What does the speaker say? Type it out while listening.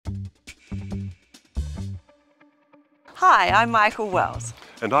Hi, I'm Michael Wells.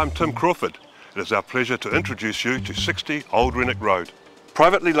 And I'm Tim Crawford. It is our pleasure to introduce you to 60 Old Renwick Road.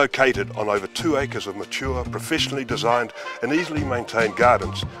 Privately located on over 2 acres of mature, professionally designed and easily maintained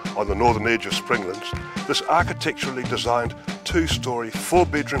gardens on the northern edge of Springlands, this architecturally designed 2-storey,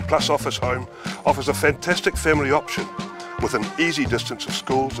 4-bedroom plus office home offers a fantastic family option with an easy distance of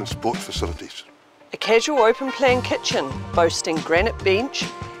schools and sports facilities. A casual open-plan kitchen boasting granite bench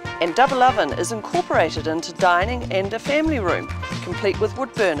and double oven is incorporated into dining and a family room, complete with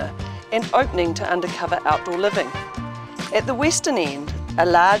woodburner and opening to undercover outdoor living. At the western end, a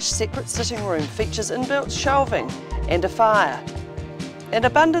large separate sitting room features inbuilt shelving and a fire. An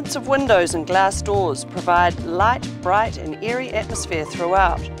abundance of windows and glass doors provide light, bright and airy atmosphere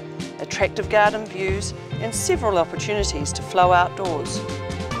throughout, attractive garden views and several opportunities to flow outdoors.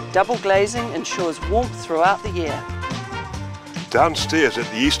 Double glazing ensures warmth throughout the year. Downstairs at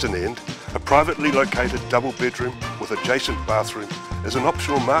the eastern end, a privately located double bedroom with adjacent bathroom is an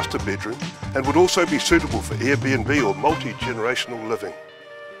optional master bedroom and would also be suitable for Airbnb or multi-generational living.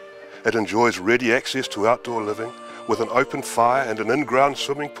 It enjoys ready access to outdoor living with an open fire and an in-ground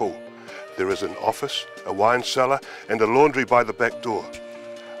swimming pool. There is an office, a wine cellar and a laundry by the back door.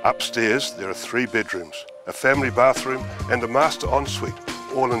 Upstairs there are 3 bedrooms, a family bathroom and a master ensuite,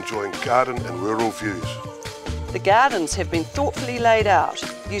 all enjoying garden and rural views. The gardens have been thoughtfully laid out,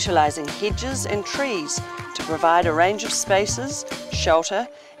 utilising hedges and trees to provide a range of spaces, shelter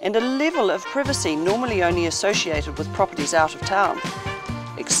and a level of privacy normally only associated with properties out of town.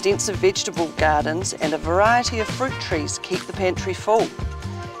 Extensive vegetable gardens and a variety of fruit trees keep the pantry full.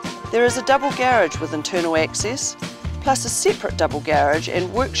 There is a double garage with internal access, plus a separate double garage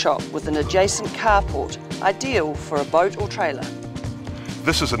and workshop with an adjacent carport, ideal for a boat or trailer.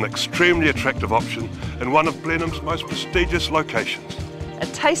 This is an extremely attractive option in one of Blenheim's most prestigious locations. A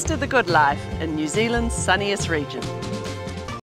taste of the good life in New Zealand's sunniest region.